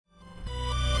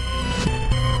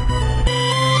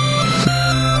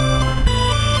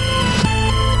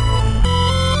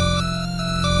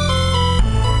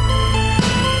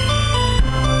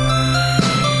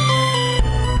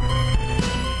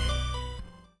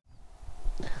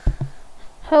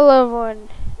Hello everyone,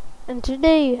 and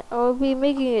today I will be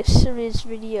making a serious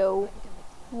video.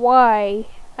 Why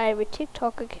I have a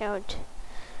TikTok account.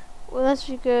 Well, that's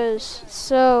because,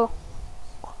 I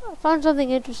found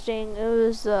something interesting. It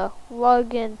was the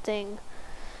login thing.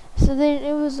 So then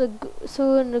it was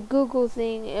so in the Google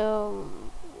thing,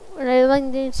 when I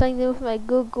signed in with my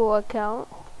Google account,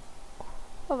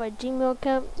 or my Gmail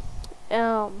account,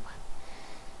 and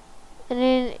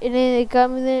then it got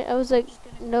me there. I was like,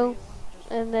 no.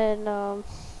 And then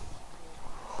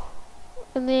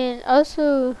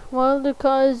also one of the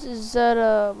cause is that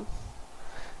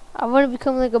I want to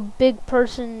become like a big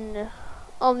person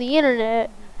on the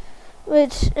internet,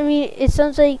 which I mean it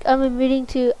sounds like I'm admitting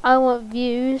to I want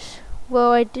views.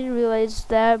 Well, I didn't realize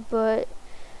that, but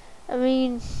I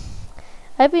mean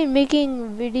I've been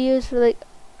making videos for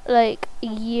like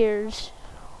years.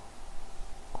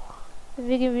 I've been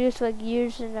making videos for like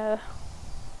years and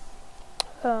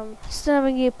still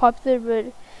haven't get popular,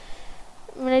 but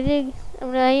I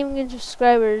am getting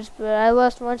subscribers, but I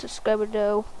lost one subscriber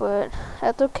though, but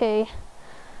that's okay.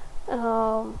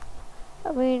 I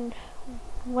mean,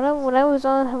 when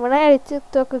I had a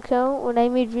TikTok account, when I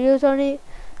made videos on it, it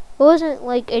wasn't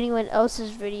like anyone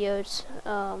else's videos.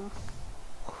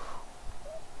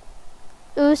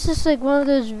 It was just like one of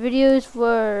those videos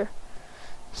where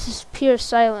it's just pure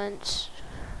silence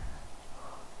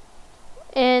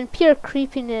and pure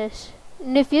creepiness,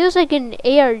 and it feels like an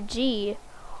ARG.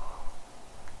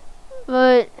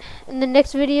 But in the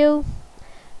next video,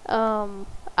 I'm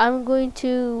going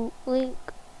to link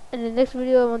in the next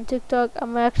video on TikTok.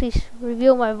 I'm gonna actually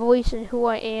reveal my voice and who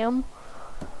I am.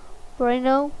 But right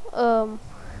now,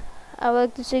 I'd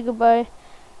like to say goodbye.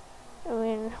 I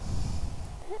mean,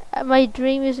 my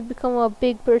dream is to become a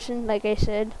big person, like I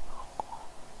said.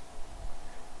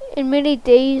 In many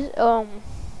days,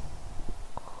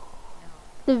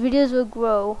 the videos will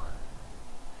grow.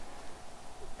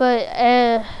 But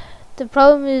the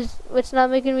problem is, what's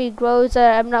not making me grow is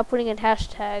that I'm not putting in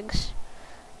hashtags.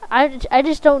 I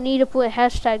just don't need to put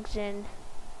hashtags in.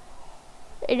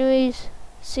 Anyways,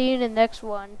 see you in the next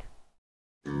one.